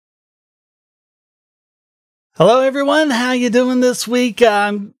Hello everyone, how you doing this week?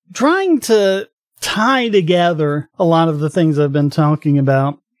 I'm trying to tie together a lot of the things I've been talking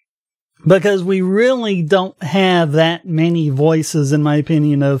about because we really don't have that many voices, in my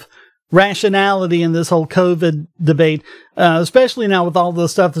opinion, of rationality in this whole COVID debate, especially now with all the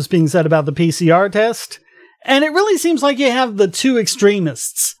stuff that's being said about the PCR test. And it really seems like you have the two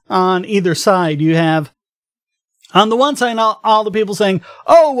extremists on either side. You have on the one side, all the people saying,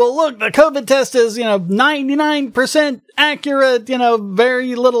 oh, well, look, the COVID test is, 99% accurate,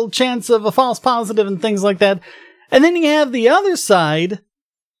 very little chance of a false positive and things like that. And then you have the other side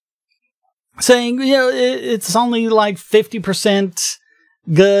saying, it's only like 50%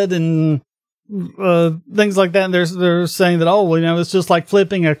 good and things like that. And they're saying that, it's just like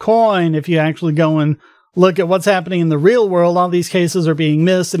flipping a coin. If you actually go and look at what's happening in the real world, all these cases are being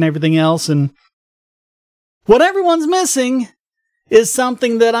missed and everything else. And what everyone's missing is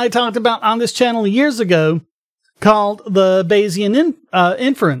something that I talked about on this channel years ago called the Bayesian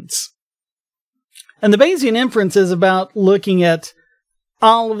inference. And the Bayesian inference is about looking at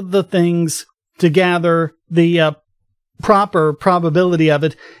all of the things to gather the proper probability of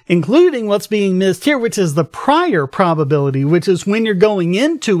it, including what's being missed here, which is the prior probability, which is when you're going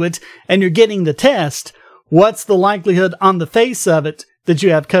into it and you're getting the test, what's the likelihood on the face of it that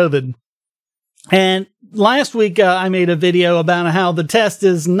you have COVID? And last week, I made a video about how the test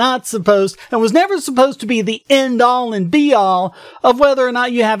is not supposed, and was never supposed to be the end-all and be-all of whether or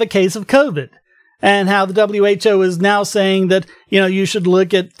not you have a case of COVID. And how the WHO is now saying that, you should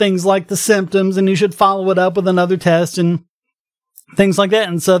look at things like the symptoms and you should follow it up with another test and things like that.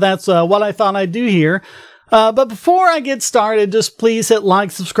 And so that's what I thought I'd do here. But before I get started, just please hit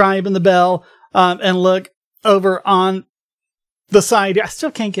like, subscribe, and the bell, and look over on the side. I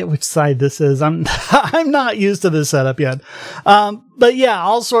still can't get which side this is. I'm not used to this setup yet. But yeah,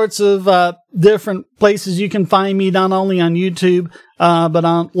 all sorts of different places you can find me, not only on YouTube, but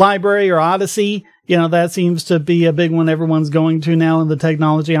on Library or Odyssey. That seems to be a big one everyone's going to now, and the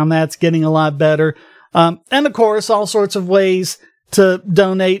technology on that's getting a lot better. And of course, all sorts of ways to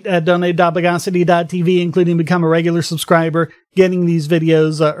donate at donate.bogosity.tv, including become a regular subscriber, getting these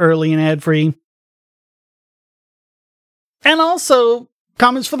videos early and ad-free. And also,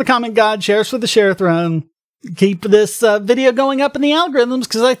 comments for the comment god, shares for the share throne. Keep this video going up in the algorithms,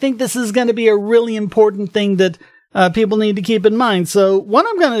 because I think this is going to be a really important thing that people need to keep in mind. So what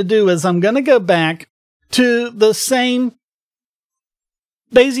I'm going to do is I'm going to go back to the same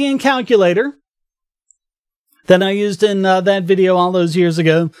Bayesian calculator that I used in that video all those years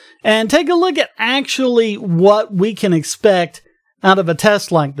ago, and take a look at actually what we can expect out of a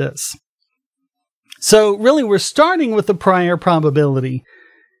test like this. So really, we're starting with the prior probability.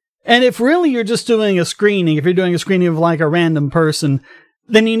 And if really you're just doing a screening, if you're doing a screening of like a random person,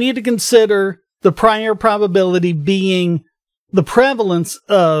 then you need to consider the prior probability being the prevalence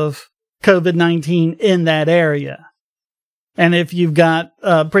of COVID-19 in that area. And if you've got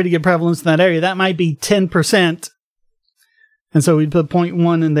a pretty good prevalence in that area, that might be 10%. And so we'd put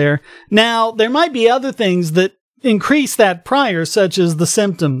 0.1 in there. Now, there might be other things that increase that prior, such as the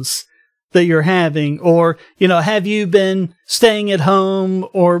symptoms that you're having, or, have you been staying at home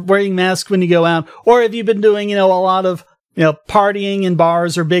or wearing masks when you go out, or have you been doing, a lot of, partying in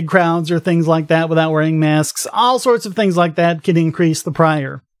bars or big crowds or things like that without wearing masks. All sorts of things like that can increase the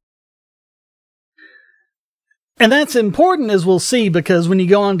prior. And that's important, as we'll see, because when you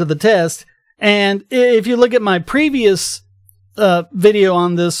go onto the test, and if you look at my previous video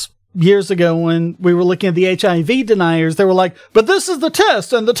on this years ago when we were looking at the HIV deniers, they were like, but this is the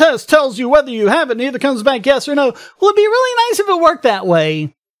test, and the test tells you whether you have it, and either comes back yes or no. Well, it'd be really nice if it worked that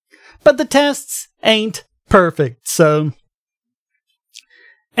way. But the tests ain't perfect, so.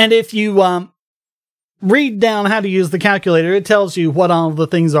 And if you read down how to use the calculator, it tells you what all of the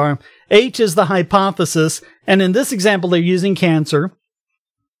things are. H is the hypothesis, and in this example, they're using cancer,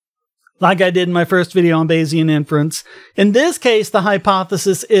 like I did in my first video on Bayesian inference. In this case, the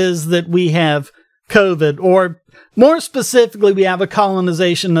hypothesis is that we have COVID, or more specifically, we have a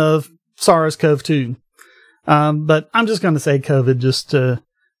colonization of SARS-CoV-2. But I'm just going to say COVID just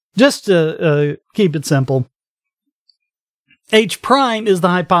to keep it simple. H prime is the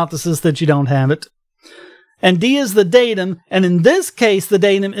hypothesis that you don't have it. And D is the datum, and in this case, the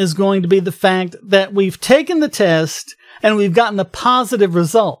datum is going to be the fact that we've taken the test and we've gotten a positive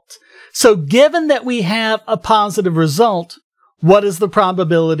result. So given that we have a positive result, what is the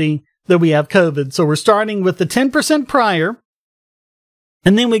probability that we have COVID? So we're starting with the 10% prior,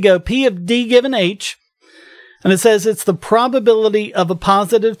 and then we go P of D given H, and it says it's the probability of a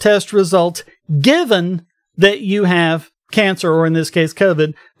positive test result given that you have cancer, or in this case,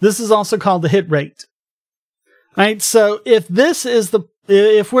 COVID. This is also called the hit rate. Right? So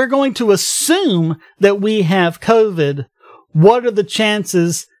if we're going to assume that we have COVID, what are the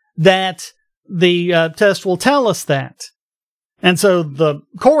chances that the test will tell us that? And so the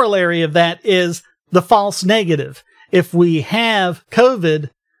corollary of that is the false negative. If we have COVID,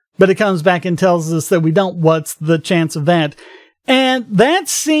 but it comes back and tells us that we don't, what's the chance of that? And that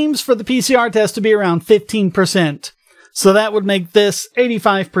seems for the PCR test to be around 15%. So that would make this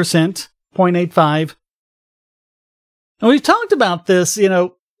 85%, 0.85. And we've talked about this,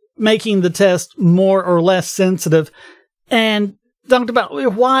 making the test more or less sensitive, and talked about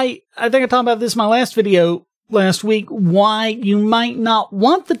why, I think I talked about this in my last video last week, why you might not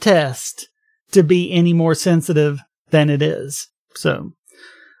want the test to be any more sensitive than it is. So,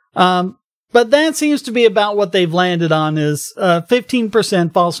 but that seems to be about what they've landed on, is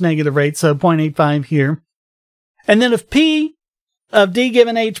 15% false negative rate, so 0.85 here. And then if P of D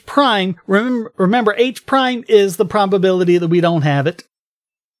given H prime, remember H prime is the probability that we don't have it.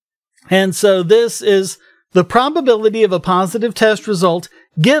 And so this is the probability of a positive test result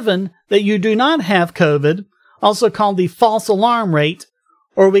given that you do not have COVID, also called the false alarm rate,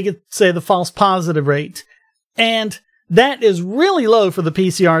 or we could say the false positive rate. And that is really low for the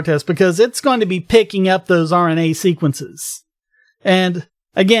PCR test because it's going to be picking up those RNA sequences. And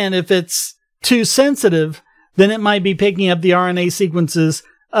again, if it's too sensitive, then it might be picking up the RNA sequences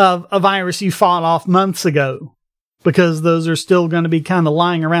of a virus you fought off months ago, because those are still going to be kind of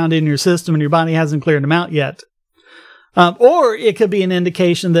lying around in your system and your body hasn't cleared them out yet. Or it could be an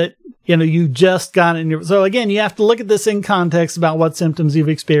indication that, you just got it. So again, you have to look at this in context about what symptoms you've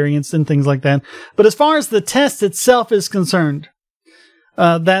experienced and things like that. But as far as the test itself is concerned,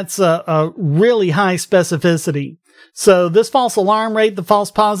 that's a really high specificity. So this false alarm rate, the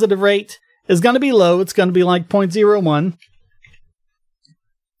false positive rate, is going to be low. It's going to be like 0.01.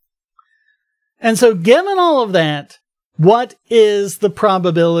 And so given all of that, what is the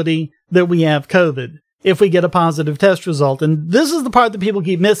probability that we have COVID if we get a positive test result? And this is the part that people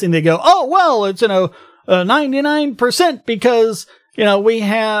keep missing. They go, oh, well, it's, 99% because, we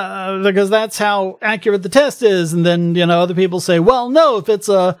have, because that's how accurate the test is. And then, other people say, well, no, if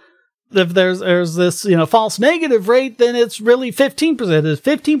there's this, false negative rate, then it's really 15%. Is it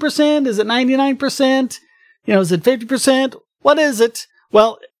 15%? Is it 99%? Is it 50%? What is it?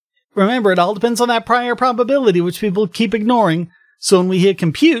 Well, remember, it all depends on that prior probability, which people keep ignoring. So when we hit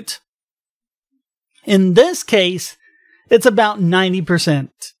compute, in this case, it's about 90%.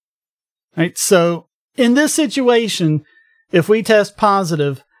 Right? So in this situation, if we test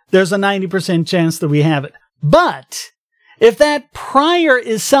positive, there's a 90% chance that we have it. But if that prior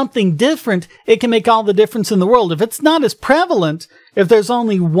is something different, it can make all the difference in the world. If it's not as prevalent, if there's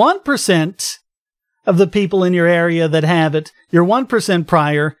only 1% of the people in your area that have it, you're 1%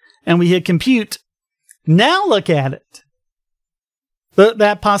 prior, and we hit compute, now look at it.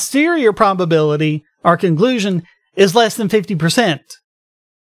 That posterior probability, our conclusion, is less than 50%.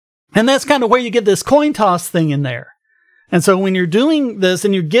 And that's kind of where you get this coin toss thing in there. And so when you're doing this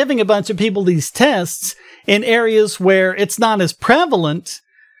and you're giving a bunch of people these tests in areas where it's not as prevalent,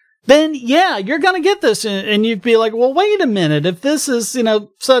 then yeah, you're going to get this. And you'd be like, well, wait a minute. If this is,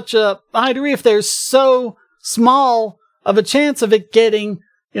 such a high degree, if there's so small of a chance of it getting,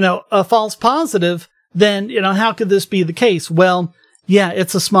 a false positive, then, how could this be the case? Well, yeah,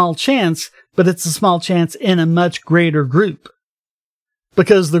 it's a small chance, but it's a small chance in a much greater group.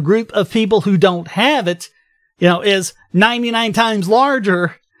 Because the group of people who don't have it, is 99 times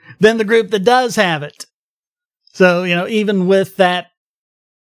larger than the group that does have it. So, even with that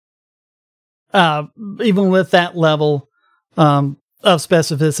level of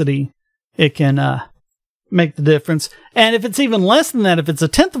specificity, it can make the difference. And if it's even less than that, if it's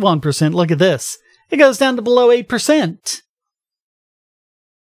 1/10 of 1%, look at this. It goes down to below 8%.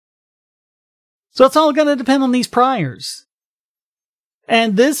 So it's all going to depend on these priors.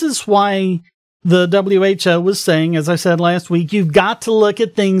 And this is why the WHO was saying, as I said last week, you've got to look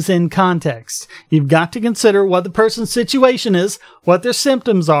at things in context. You've got to consider what the person's situation is, what their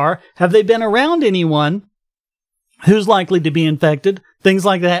symptoms are, have they been around anyone who's likely to be infected, things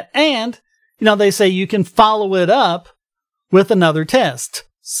like that. And, they say you can follow it up with another test.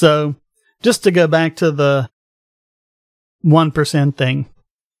 So, just to go back to the 1% thing,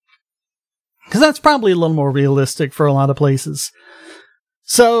 because that's probably a little more realistic for a lot of places.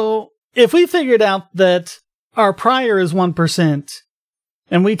 So, if we figured out that our prior is 1%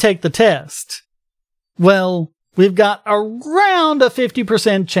 and we take the test, well, we've got around a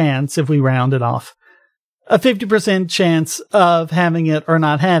 50% chance, if we round it off, a 50% chance of having it or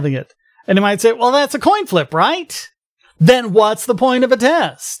not having it. And you might say, well, that's a coin flip, right? Then what's the point of a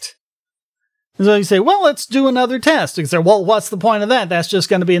test? And so you say, well, let's do another test. You say, well, what's the point of that? That's just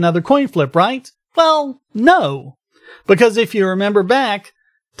going to be another coin flip, right? Well, no. Because if you remember back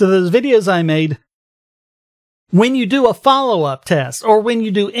to those videos I made, when you do a follow-up test, or when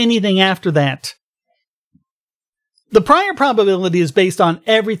you do anything after that, the prior probability is based on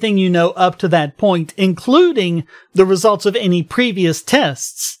everything you know up to that point, including the results of any previous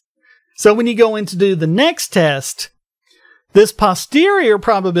tests. So when you go in to do the next test, this posterior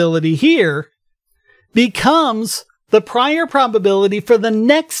probability here becomes the prior probability for the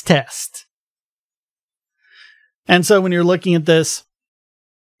next test. And so when you're looking at this,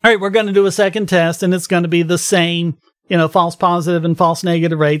 all right, we're going to do a second test, and it's going to be the same, false positive and false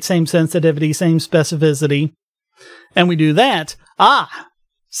negative rate, same sensitivity, same specificity. And we do that.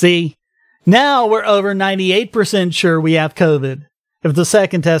 See, now we're over 98% sure we have COVID if the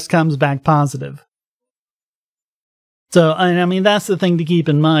second test comes back positive. So, I mean, that's the thing to keep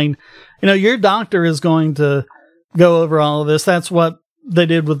in mind. Your doctor is going to go over all of this. That's what they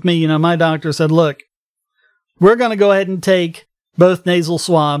did with me. My doctor said, look, we're going to go ahead and take both nasal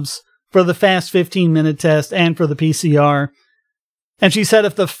swabs for the fast 15-minute test and for the PCR. And she said,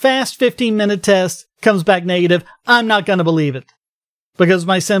 if the fast 15-minute test comes back negative, I'm not going to believe it because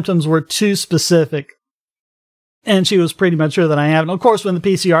my symptoms were too specific. And she was pretty much sure that I have it. Of course, when the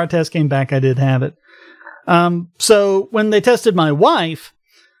PCR test came back, I did have it. So when they tested my wife,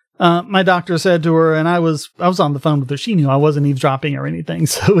 my doctor said to her, and I was on the phone with her. She knew I wasn't eavesdropping or anything.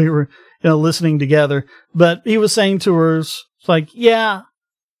 So we were, listening together. But he was saying to her, it's like, yeah,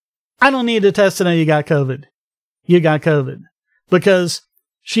 I don't need to test to know you got COVID. You got COVID. Because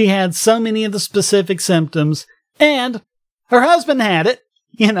she had so many of the specific symptoms, and her husband had it,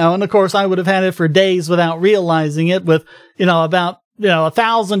 and of course I would have had it for days without realizing it with, about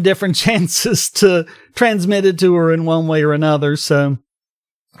 1,000 different chances to transmit it to her in one way or another. So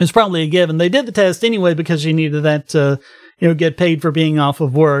it's probably a given. They did the test anyway because she needed that to, get paid for being off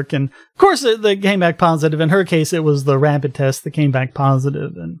of work. And of course they came back positive. In her case, it was the rapid test that came back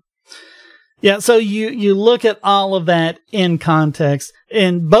positive. And yeah, so you look at all of that in context.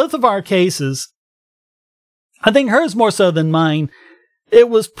 In both of our cases, I think hers more so than mine, it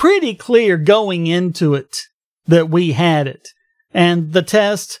was pretty clear going into it that we had it. And the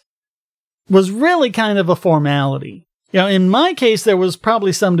test was really kind of a formality. In my case, there was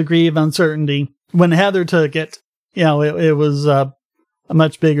probably some degree of uncertainty. When Heather took it, it was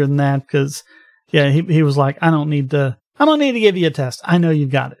much bigger than that because, he was like, I don't need to give you a test. I know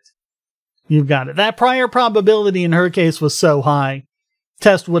you've got it. You've got it. That prior probability in her case was so high,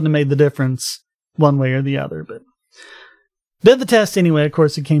 test wouldn't have made the difference one way or the other. But did the test anyway. Of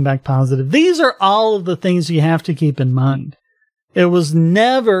course, it came back positive. These are all of the things you have to keep in mind. It was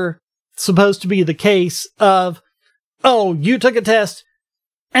never supposed to be the case of, oh, you took a test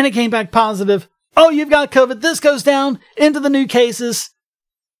and it came back positive. Oh, you've got COVID. This goes down into the new cases.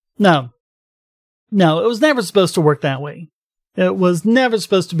 No, it was never supposed to work that way. It was never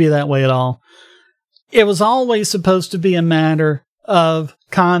supposed to be that way at all. It was always supposed to be a matter of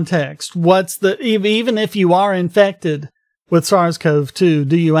context. Even if you are infected with SARS-CoV-2,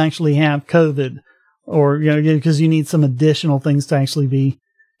 do you actually have COVID? Or, because you need some additional things to actually be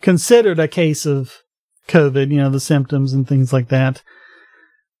considered a case of COVID, the symptoms and things like that.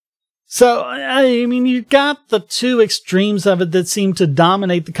 So, I mean, you've got the two extremes of it that seem to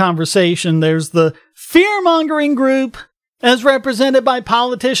dominate the conversation. There's the fear-mongering group, as represented by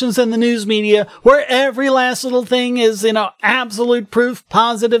politicians and the news media, where every last little thing is, absolute proof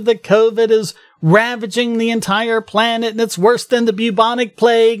positive that COVID is ravaging the entire planet and it's worse than the bubonic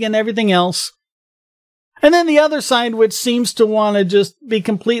plague and everything else. And then the other side, which seems to want to just be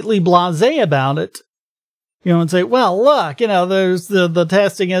completely blasé about it, and say, well, look, there's the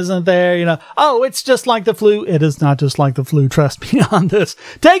testing isn't there, oh, it's just like the flu. It is not just like the flu. Trust me on this.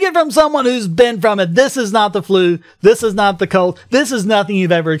 Take it from someone who's been from it. This is not the flu. This is not the cold. This is nothing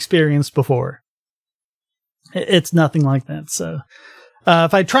you've ever experienced before. It's nothing like that. So,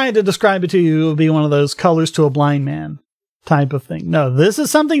 if I tried to describe it to you, it would be one of those colors to a blind man type of thing. No, this is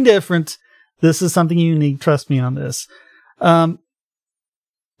something different. This is something unique. Trust me on this.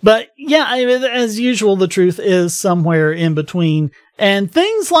 But yeah, as usual, the truth is somewhere in between. And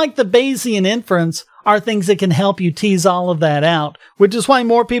things like the Bayesian inference are things that can help you tease all of that out, which is why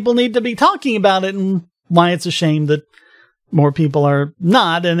more people need to be talking about it and why it's a shame that more people are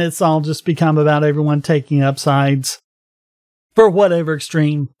not. And it's all just become about everyone taking up sides for whatever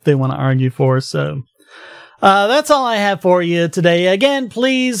extreme they want to argue for. So that's all I have for you today. Again,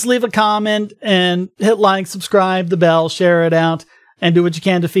 please leave a comment and hit like, subscribe, the bell, share it out. And do what you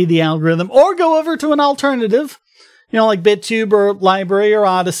can to feed the algorithm, or go over to an alternative. like BitTube or Library or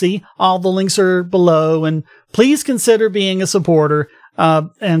Odyssey. All the links are below, and please consider being a supporter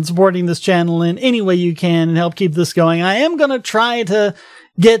and supporting this channel in any way you can and help keep this going. I am going to try to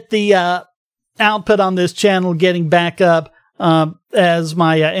get the output on this channel getting back up as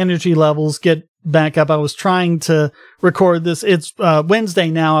my energy levels get back up. I was trying to record this. It's Wednesday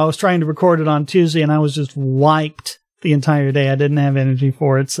now. I was trying to record it on Tuesday, and I was just wiped the entire day. I didn't have energy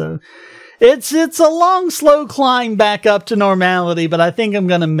for it, so it's a long, slow climb back up to normality, but I think I'm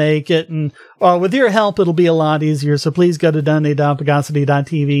going to make it, and with your help, it'll be a lot easier. So please go to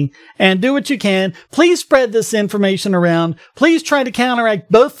donate.pagosity.tv and do what you can. Please spread this information around. Please try to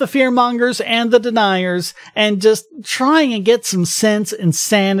counteract both the fearmongers and the deniers, and just try and get some sense and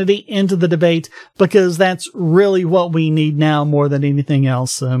sanity into the debate, because that's really what we need now more than anything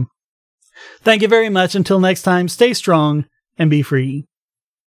else. So thank you very much. Until next time, stay strong and be free.